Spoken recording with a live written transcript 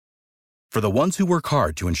For the ones who work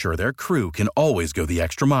hard to ensure their crew can always go the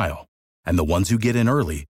extra mile, and the ones who get in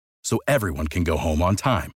early so everyone can go home on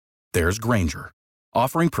time, there's Grainger,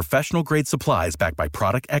 offering professional-grade supplies backed by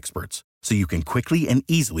product experts so you can quickly and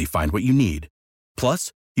easily find what you need.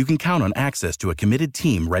 Plus, you can count on access to a committed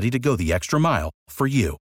team ready to go the extra mile for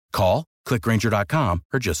you. Call, click Grainger.com,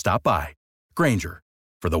 or just stop by. Grainger,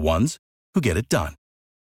 for the ones who get it done.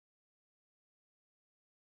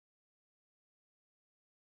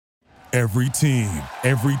 Every team,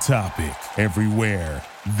 every topic, everywhere.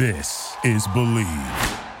 This is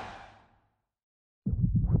Believe.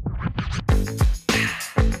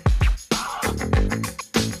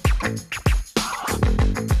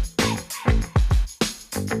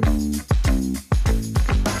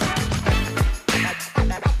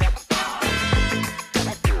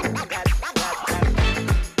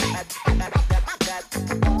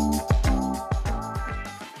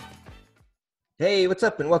 Hey, what's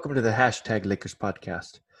up, and welcome to the Hashtag Lakers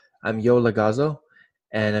podcast. I'm Yo Lagazzo,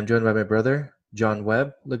 and I'm joined by my brother, John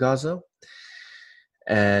Webb Lagazzo.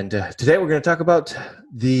 And today we're going to talk about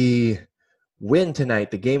the win tonight,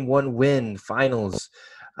 the Game 1 win, finals.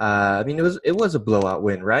 It was a blowout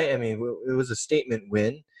win, right? I mean, it was a statement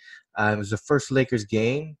win. It was the first Lakers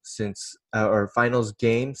game or finals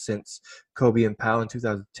game since Kobe and Powell in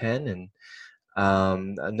 2010. And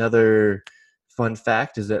another fun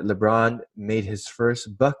fact is that LeBron made his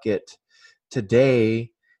first bucket today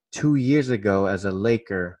 2 years ago as a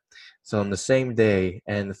Laker. So on the same day.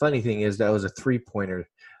 And the funny thing is that was a three-pointer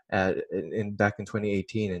back in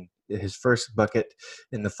 2018. And his first bucket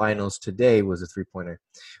in the finals today was a three-pointer.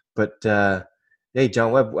 But, hey,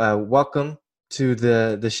 John Webb, welcome to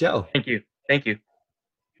the show. Thank you.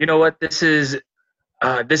 You know what? This is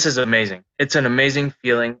amazing. It's an amazing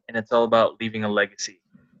feeling, and it's all about leaving a legacy.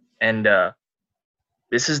 And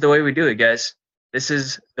this is the way we do it, guys. This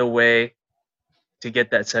is the way to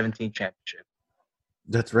get that 17th championship.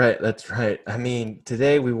 That's right. I mean,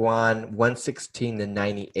 today we won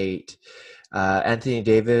 116-98. Anthony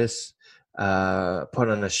Davis put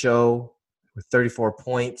on a show with 34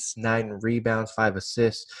 points, 9 rebounds, 5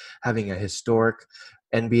 assists, having a historic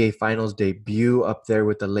NBA Finals debut up there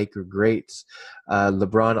with the Laker greats.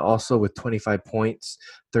 LeBron also with 25 points,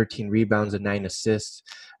 13 rebounds, and 9 assists.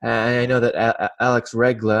 And I know that Alex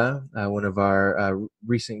Regla, one of our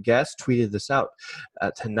recent guests, tweeted this out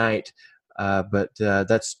tonight. But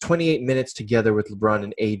that's 28 minutes together with LeBron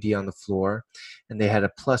and AD on the floor, and they had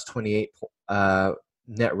a plus 28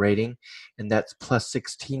 net rating, and that's plus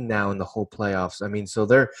 16 now in the whole playoffs. I mean, so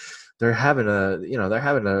they're having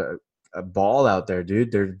a ball out there,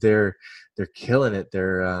 dude. They're killing it.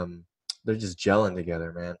 They're just gelling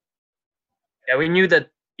together, man. Yeah, we knew that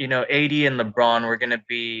AD and LeBron were going to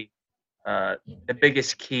be the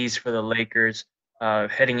biggest keys for the Lakers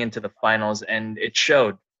heading into the finals, and it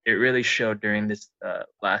showed. It really showed during this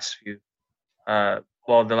last few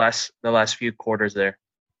quarters there.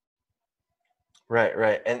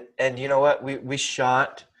 Right. And you know what? We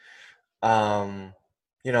shot on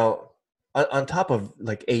top of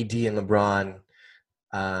like AD and LeBron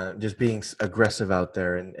just being aggressive out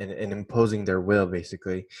there and imposing their will,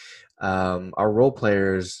 basically. Our role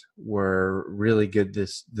players were really good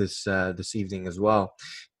this evening as well.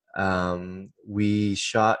 We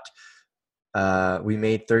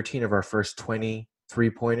made 13 of our first 20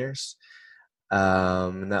 3-pointers.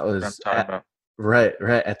 And that was right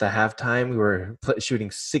at the halftime. We were shooting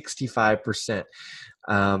 65%.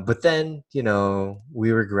 But then, we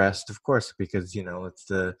regressed, of course, because, it's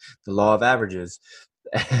the law of averages,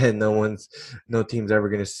 and no team's ever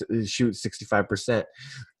going to shoot 65%.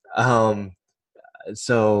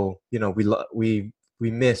 So, we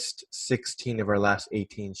missed 16 of our last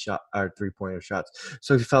 18 our 3-pointer shots.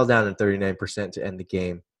 So we fell down to 39% to end the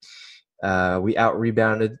game. We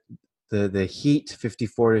out-rebounded the Heat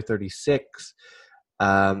 54-36.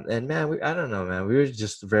 And man, I don't know, man. We were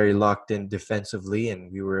just very locked in defensively,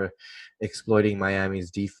 and we were exploiting Miami's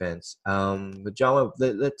defense. But John,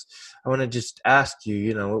 I want to just ask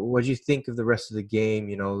you, what do you think of the rest of the game?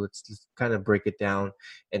 Let's kind of break it down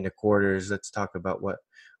into quarters. Let's talk about what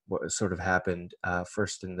sort of happened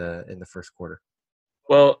first in the first quarter.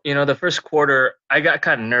 Well, the first quarter, I got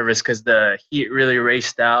kind of nervous because the Heat really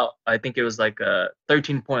raced out. I think it was like a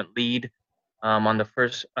 13-point lead on the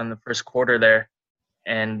first quarter there,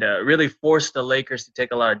 and really forced the Lakers to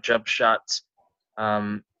take a lot of jump shots.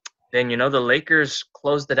 Then the Lakers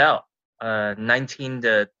closed it out,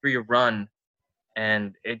 19-3 run,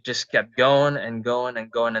 and it just kept going and going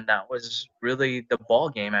and going, and that was really the ball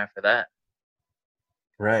game after that.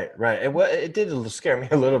 Right. It did scare me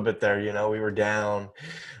a little bit there. We were down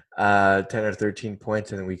 10 or 13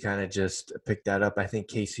 points, and then we kind of just picked that up. I think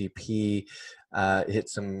KCP hit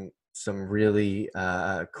some really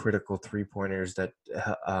critical 3-pointers that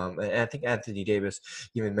and I think Anthony Davis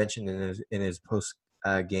even mentioned in his post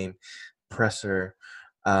game presser.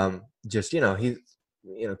 Just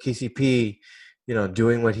KCP,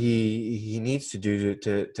 doing what he needs to do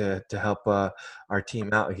to help our team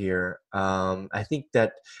out here. I think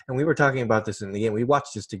that, and we were talking about this in the game. We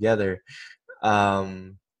watched this together.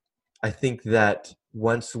 I think that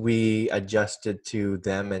once we adjusted to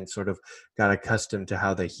them and sort of got accustomed to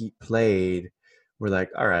how the Heat played, we're like,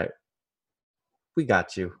 all right, we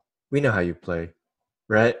got you. We know how you play,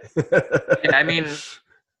 right? Yeah,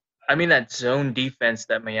 I mean that zone defense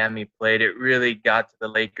that Miami played, it really got to the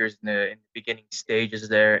Lakers in the beginning stages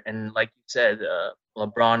there. And like you said,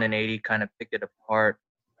 LeBron and AD kind of picked it apart.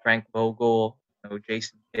 Frank Vogel,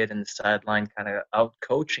 Jason Kidd in the sideline kind of out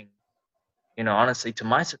coaching. Honestly, to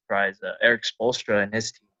my surprise, Eric Spoelstra and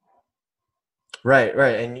his team. Right.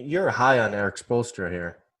 And you're high on Eric Spoelstra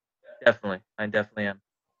here. Definitely. I definitely am.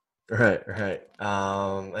 Right.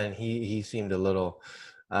 And he seemed a little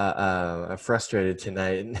frustrated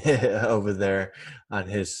tonight over there on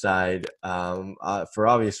his side for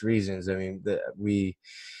obvious reasons. I mean, we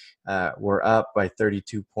were up by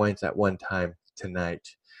 32 points at one time tonight,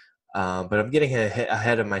 but I'm getting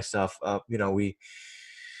ahead of myself.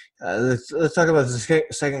 Let's talk about the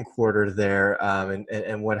second quarter there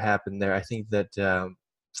and what happened there. I think that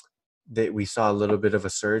that we saw a little bit of a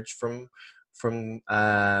surge from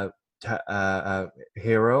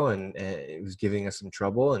Hero, and it was giving us some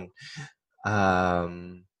trouble,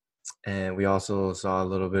 and we also saw a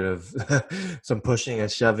little bit of some pushing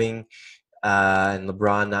and shoving, and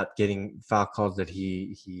LeBron not getting foul calls that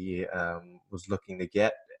he was looking to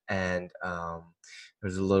get, and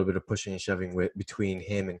there's a little bit of pushing and shoving between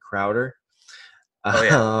him and Crowder. Oh,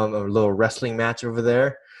 yeah. A little wrestling match over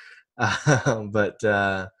there, but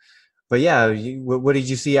yeah, what did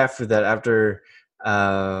you see after that?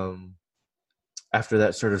 After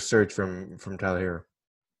that sort of surge from Tyler Hero.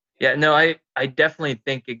 Yeah, no, I definitely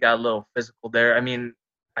think it got a little physical there. I mean,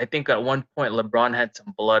 I think at one point LeBron had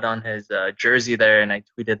some blood on his jersey there, and I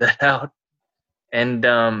tweeted that out. And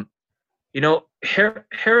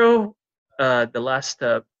Hero, the last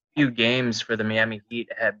few games for the Miami Heat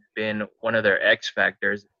have been one of their X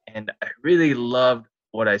factors, and I really loved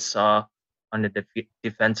what I saw on the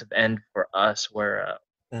defensive end for us, where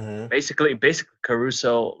basically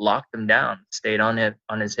Caruso locked him down, stayed on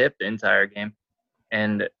his hip the entire game,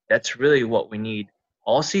 and that's really what we need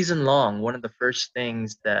all season long. One of the first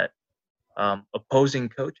things that opposing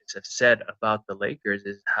coaches have said about the Lakers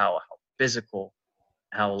is how physical,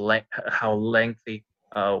 how lengthy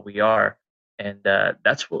we are, and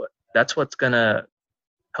that's what's gonna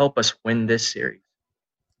help us win this series.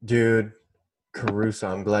 Dude, Caruso,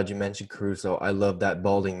 I'm glad you mentioned Caruso. I love that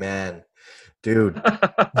balding man. Dude,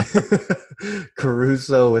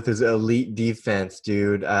 Caruso with his elite defense,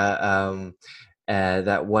 dude.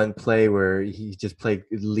 That one play where he just played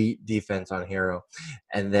elite defense on Hero,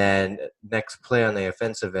 and then next play on the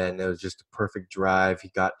offensive end, it was just a perfect drive. He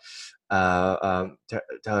got Tyler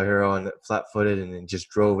Hero on flat-footed and then just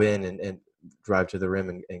drove in and drive to the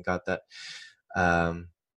rim and got that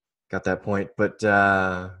point. But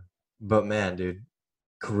man, dude,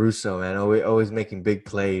 Caruso, man, always making big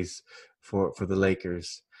plays for the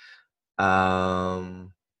Lakers. What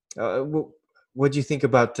do you think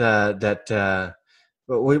about that?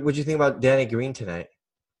 What do you think about Danny Green tonight?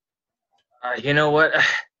 You know what?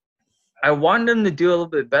 I wanted him to do a little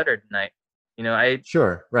bit better tonight.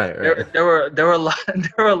 Sure, right. There were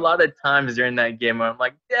a lot of times during that game where I'm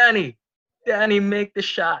like, Danny, make the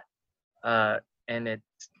shot. And it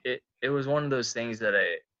was one of those things that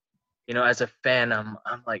as a fan, I'm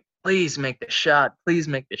like, please make the shot.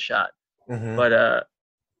 Mm-hmm. But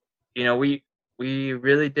we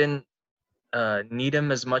really didn't need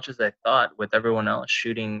him as much as I thought, with everyone else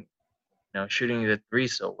shooting the three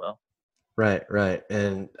so well. Right.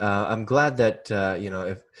 And I'm glad that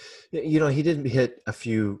if he didn't hit a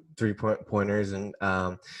few 3-pointers, and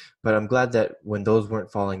but I'm glad that when those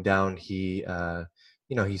weren't falling down, he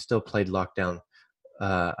still played lockdown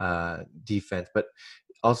defense. But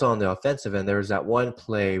also on the offensive end, there was that one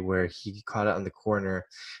play where he caught it on the corner,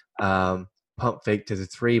 pump fake to the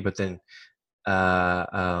three, but then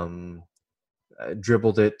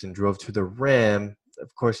dribbled it and drove to the rim.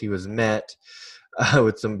 Of course, he was met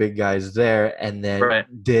with some big guys there, and then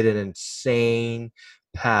did an insane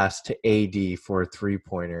pass to AD for a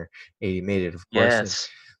 3-pointer. AD made it, of course. Yes.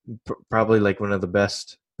 Probably like one of the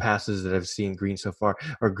best passes that I've seen Green so far,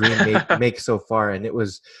 or Green make so far, and it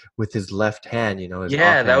was with his left hand, his Yeah,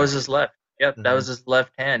 that offhand. was his left. Yep, that Hmm. was his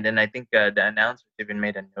left hand, and I think the announcers even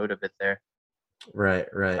made a note of it there. Right,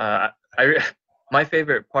 right. I my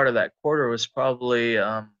favorite part of that quarter was probably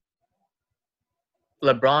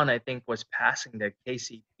LeBron. I think was passing to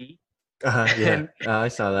KCP, Yeah, and I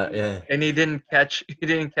saw that. Yeah. and he didn't catch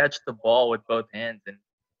the ball with both hands, and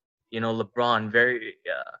LeBron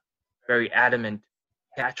very adamant,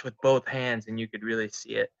 catch with both hands, and you could really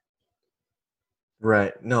see it.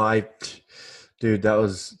 Right. No, dude, that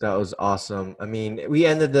was awesome. I mean, we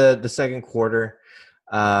ended the second quarter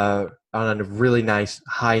on a really nice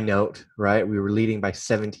high note, right? We were leading by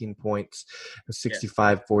 17 points, Yeah.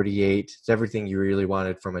 65-48. It's everything you really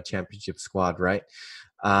wanted from a championship squad, right?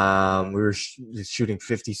 We were shooting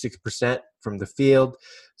 56% from the field,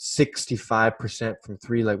 65% from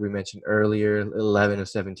three, like we mentioned earlier, 11 of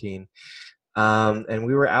 17. And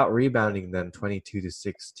we were out rebounding them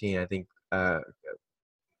 22-16. I think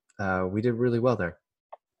we did really well there.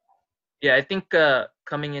 Yeah, I think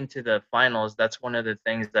coming into the finals, that's one of the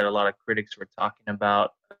things that a lot of critics were talking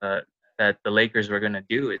about, that the Lakers were going to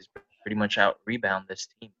do is pretty much out rebound this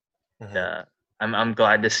team. Mhm. I'm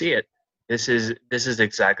glad to see it. This is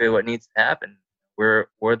exactly what needs to happen. We're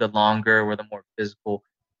the longer, we're the more physical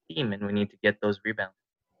team, and we need to get those rebounds.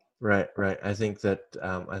 Right, right. I think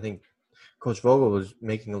Coach Vogel was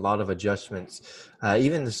making a lot of adjustments.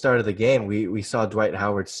 Even the start of the game, we saw Dwight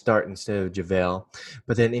Howard start instead of JaVale.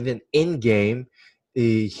 But then even in game,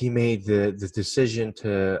 he made the decision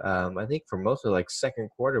to, I think for most of like second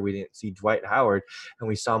quarter, we didn't see Dwight Howard, and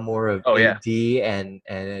we saw more of Oh yeah, AD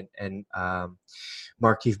and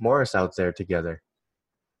Markieff Morris out there together.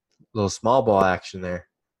 Little small ball action there.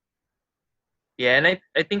 yeah, and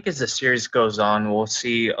I think as the series goes on, we'll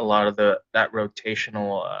see a lot of that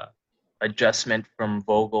rotational adjustment from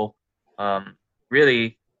Vogel,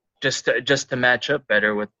 really just to match up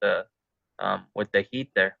better with the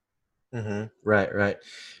Heat there. Mm-hmm. Right, right.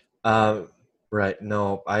 Um, right.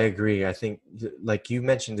 No, I agree. I think, like you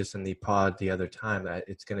mentioned this in the pod the other time, that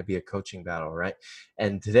it's going to be a coaching battle, right?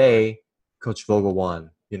 And today, Coach Vogel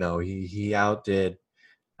won. He outdid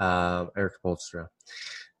Eric Spoelstra.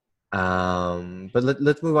 But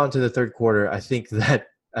let's move on to the third quarter. I think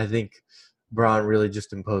Braun really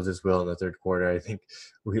just imposed his will in the third quarter. I think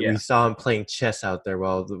we Yeah. saw him playing chess out there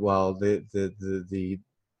while the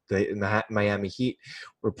Miami Heat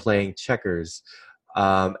were playing checkers.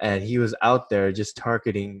 And he was out there just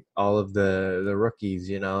targeting all of the rookies,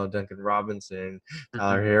 Duncan Robinson,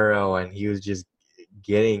 Tyler Hmm. Hero, and he was just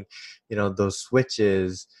getting, those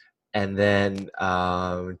switches and then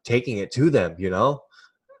taking it to them,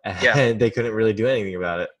 Yeah. and they couldn't really do anything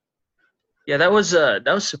about it. Yeah, that was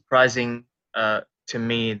surprising to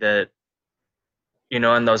me that in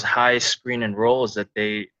those high screen and rolls that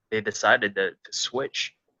they decided to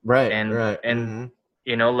switch, Right, and right. and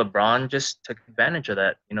Mm-hmm. LeBron just took advantage of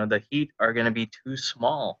that. The Heat are going to be too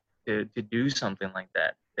small to do something like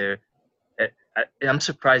that. I'm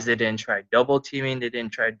surprised they didn't try double teaming. They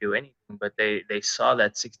didn't try to do anything, but they saw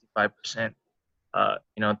that 65%,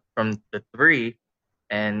 from the three,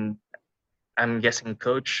 and I'm guessing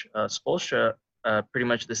Coach Spoelstra pretty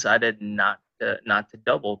much decided not to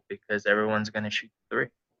double because everyone's going to shoot three.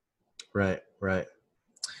 Right, right.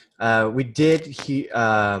 We did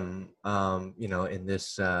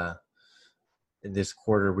in this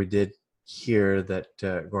quarter, we did hear that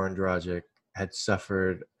Goran Dragic had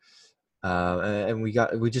suffered, and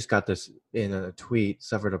we just got this in a tweet.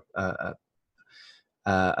 Suffered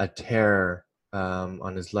a tear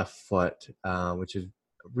on his left foot, which is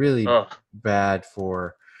really Oh, bad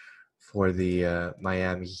for the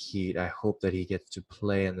Miami Heat. I hope that he gets to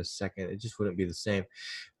play in the second. It just wouldn't be the same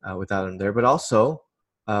without him there. But also,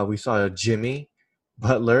 we saw Jimmy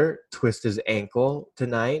Butler twist his ankle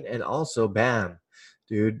tonight, and also Bam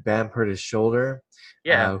hurt his shoulder.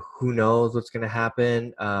 yeah. Who knows what's going to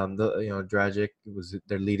happen? Dragic was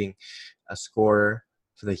their leading scorer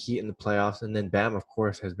for the Heat in the playoffs, and then Bam, of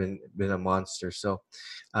course, has been a monster. So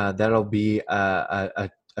that'll be a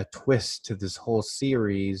twist to this whole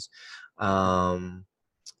series. You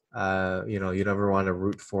never want to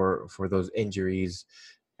root for those injuries,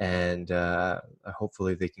 and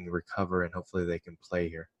hopefully they can recover and hopefully they can play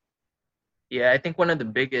here. Yeah, I think one of the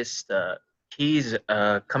biggest keys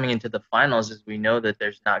coming into the finals is we know that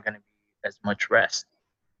there's not going to be as much rest.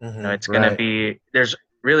 It's going to Right, be there's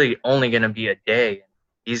really only going to be a day.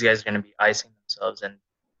 These guys are going to be icing themselves, and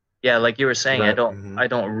yeah, like you were saying, I right. don't I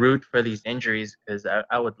don't root for these injuries because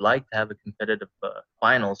I would like to have a competitive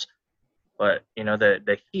finals, but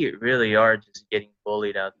the Heat really are just getting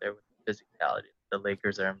bullied out there with physicality. the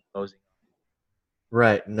Lakers are imposing.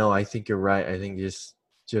 Right. No, I think you're right. I think just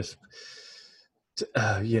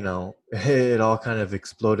it all kind of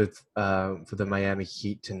exploded for the Miami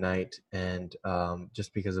Heat tonight, and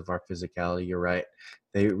just because of our physicality, you're right.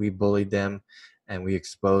 We bullied them, and we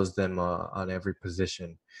exposed them on every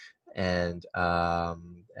position, and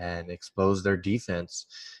exposed their defense,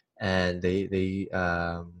 and it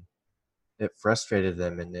frustrated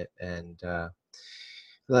them,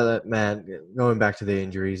 man, going back to the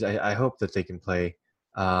injuries, I hope that they can play.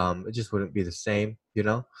 It just wouldn't be the same,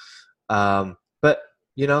 but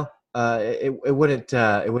it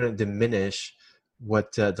wouldn't diminish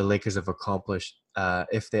what the Lakers have accomplished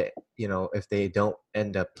if they don't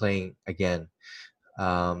end up playing again.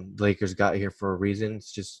 The Lakers got here for a reason.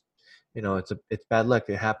 It's just it's bad luck.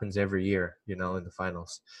 It happens every year, in the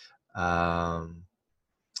finals.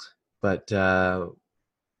 But that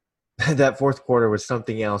fourth quarter was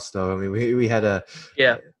something else, though. I mean, we had a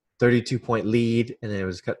 32-point lead, and then it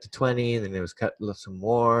was cut to 20, and then it was cut some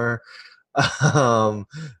more.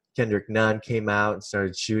 Kendrick Nunn came out and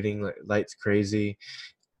started shooting lights crazy.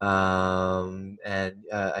 And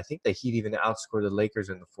I think the Heat even outscored the Lakers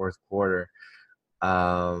in the fourth quarter.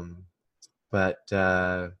 But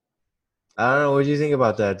I don't know. What do you think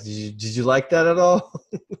about that? Did you like that at all?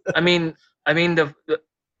 I mean,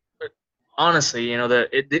 honestly,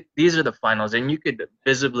 these are the finals, and you could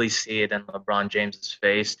visibly see it in LeBron James's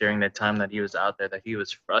face during the time that he was out there, that he was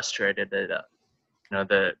frustrated that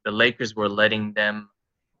the Lakers were letting them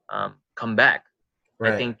come back.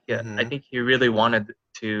 Right. I think he really wanted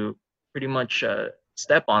to pretty much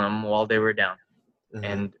step on them while they were down,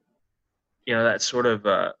 and that sort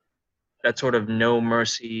of no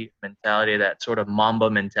mercy mentality, that sort of Mamba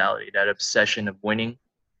mentality, that obsession of winning,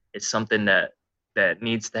 is something that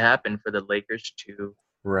needs to happen for the Lakers to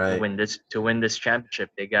win this championship.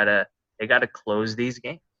 They gotta close these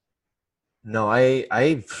games. No,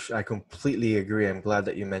 I completely agree. I'm glad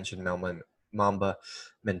that you mentioned Mamba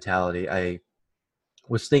mentality. I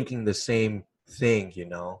was thinking the same thing,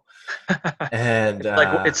 and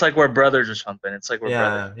it's like we're brothers or something. It's like we're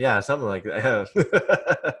brothers. Yeah, something like that.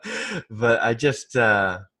 But I just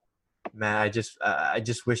man, I just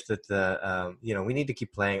wish that we need to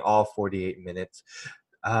keep playing all 48 minutes.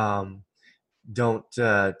 Don't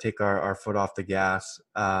take our foot off the gas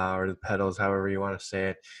or the pedals, however you want to say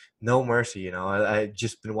it. No mercy. I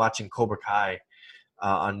just been watching Cobra Kai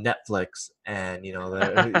on Netflix, and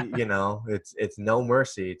it's no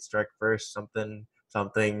mercy. It's strike first, something,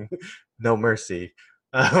 no mercy,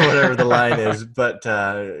 whatever the line is. But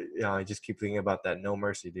I just keep thinking about that no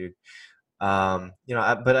mercy, dude.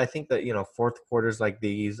 But I think that fourth quarters like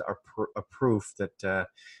these are a proof that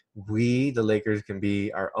we, the Lakers, can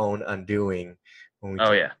be our own undoing when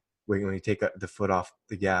we take the foot off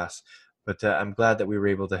the gas. But I'm glad that we were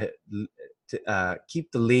able to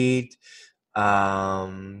keep the lead,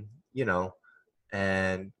 and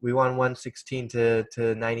we won 116 to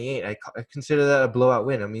 98. I consider that a blowout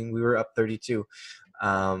win. I mean, we were up 32.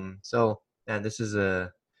 So, man, this is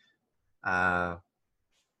it's a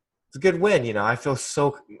good win. I feel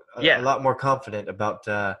a lot more confident about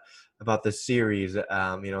this series.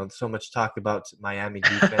 So much talk about Miami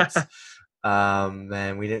defense,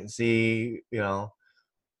 and we didn't see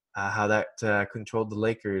how that controlled the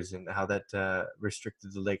Lakers and how that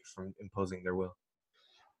restricted the Lakers from imposing their will.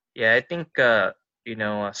 Yeah, I think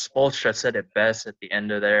Spoelstra said it best at the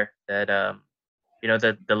end of there, that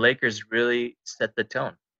that the Lakers really set the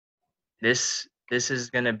tone. This is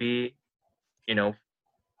gonna be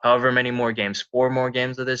however many more games, 4 more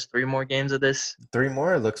games of this, 3 more games of this. 3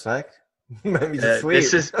 more, it looks like. Miami's a sweep.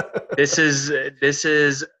 This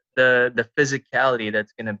is the physicality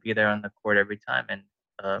that's gonna be there on the court every time, and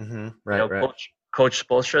Coach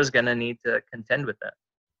Spoelstra is gonna need to contend with that.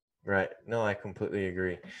 Right. No, I completely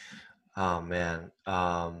agree. Oh man,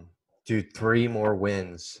 dude, 3 more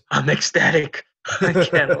wins. I'm ecstatic.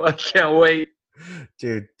 I can't wait.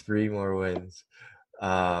 Dude, 3 more wins.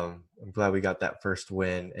 I'm glad we got that first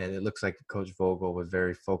win, and it looks like Coach Vogel was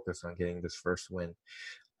very focused on getting this first win.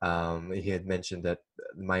 He had mentioned that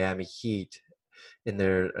the Miami Heat, in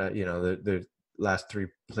their their last 3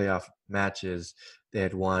 playoff matches, they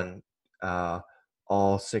had won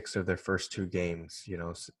all 6 of their first 2 games.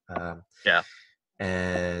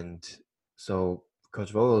 And so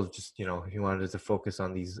Coach Vogel just he wanted to focus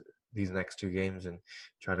on these next 2 games and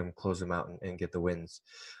try to close them out and get the wins.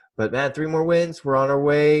 But man, 3 more wins. We're on our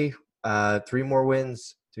way. 3 more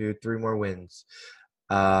wins, dude. 3 more wins.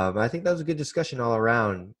 I think that was a good discussion all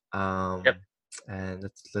around. And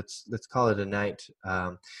let's call it a night.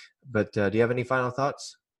 But do you have any final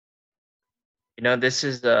thoughts? This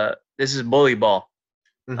is the this is bully ball.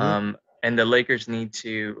 Mhm. And the Lakers need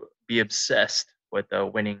to be obsessed with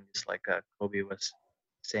winning, just like Kobe was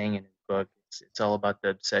saying in his book. It's all about the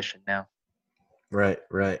obsession now. Right,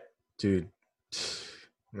 dude.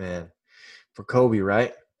 Man, for Kobe,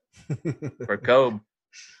 right? For Kobe.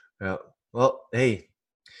 Yeah. Well, hey,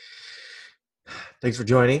 thanks for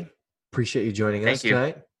joining. Appreciate you joining us Thank you.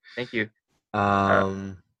 tonight. Thank you.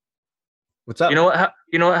 What's up? You know what?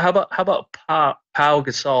 How about Pau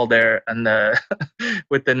Gasol there and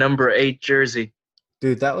with the number 8 jersey?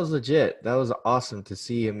 Dude, that was legit. That was awesome to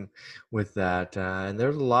see him with that. And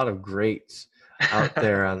there's a lot of greats out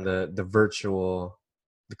there on the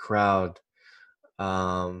crowd.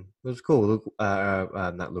 It was cool. Luke,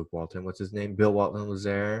 not Luke Walton. What's his name? Bill Walton was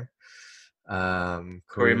there.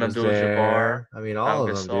 Kareem was there. I mean, all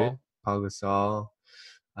of them, dude. Pau Gasol.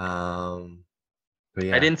 But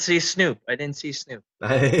yeah, I didn't see Snoop. You didn't see Snoop.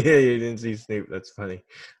 That's funny.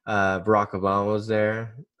 Barack Obama was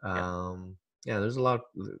there. Yeah, there's a lot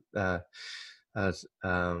of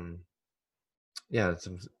some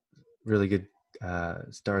really good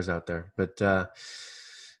stars out there. But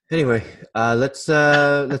anyway, let's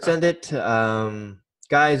end it.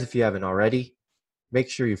 Guys, if you haven't already, make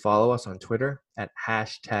sure you follow us on Twitter at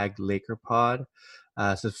 #LakerPod.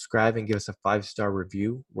 Subscribe and give us a 5-star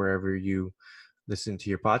review wherever you listen to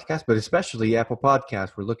your podcast, but especially Apple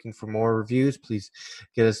Podcasts. We're looking for more reviews. Please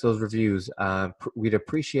get us those reviews. We'd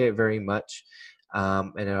appreciate it very much.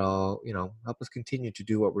 And it'll, help us continue to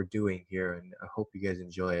do what we're doing here. And I hope you guys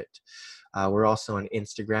enjoy it. We're also on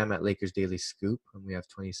Instagram at Lakers Daily Scoop, and we have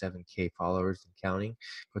 27K followers and counting.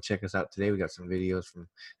 Go check us out today. We got some videos from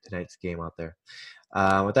tonight's game out there.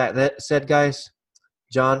 With that said, guys,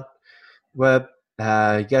 John, Webb,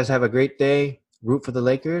 you guys have a great day. Root for the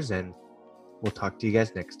Lakers, and we'll talk to you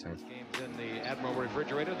guys next time. Game's in the Admiral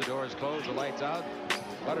refrigerator. The door is closed. The lights out.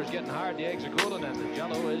 Butter's getting hard. The eggs are cooling, and the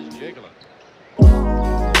Jell-O is jiggling.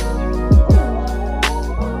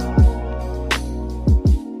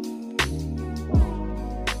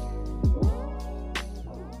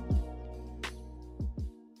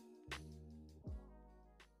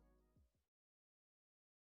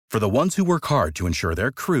 For the ones who work hard to ensure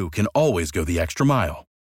their crew can always go the extra mile,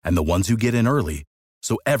 and the ones who get in early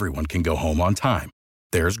so everyone can go home on time,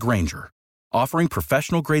 there's Grainger, offering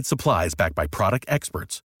professional-grade supplies backed by product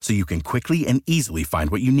experts so you can quickly and easily find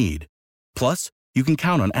what you need. Plus, you can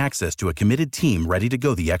count on access to a committed team ready to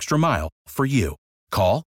go the extra mile for you.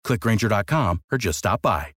 Call, click Grainger.com, or just stop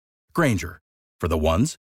by. Grainger, for the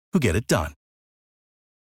ones who get it done.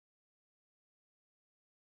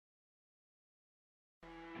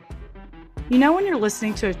 You know when you're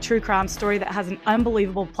listening to a true crime story that has an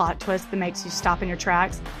unbelievable plot twist that makes you stop in your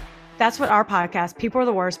tracks? That's what our podcast, People Are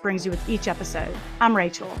the Worst, brings you with each episode. I'm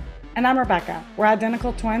Rachel. And I'm Rebecca. We're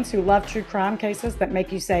identical twins who love true crime cases that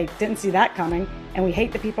make you say, didn't see that coming, and we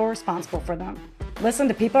hate the people responsible for them. Listen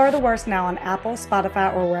to People Are the Worst now on Apple,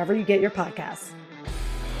 Spotify, or wherever you get your podcasts.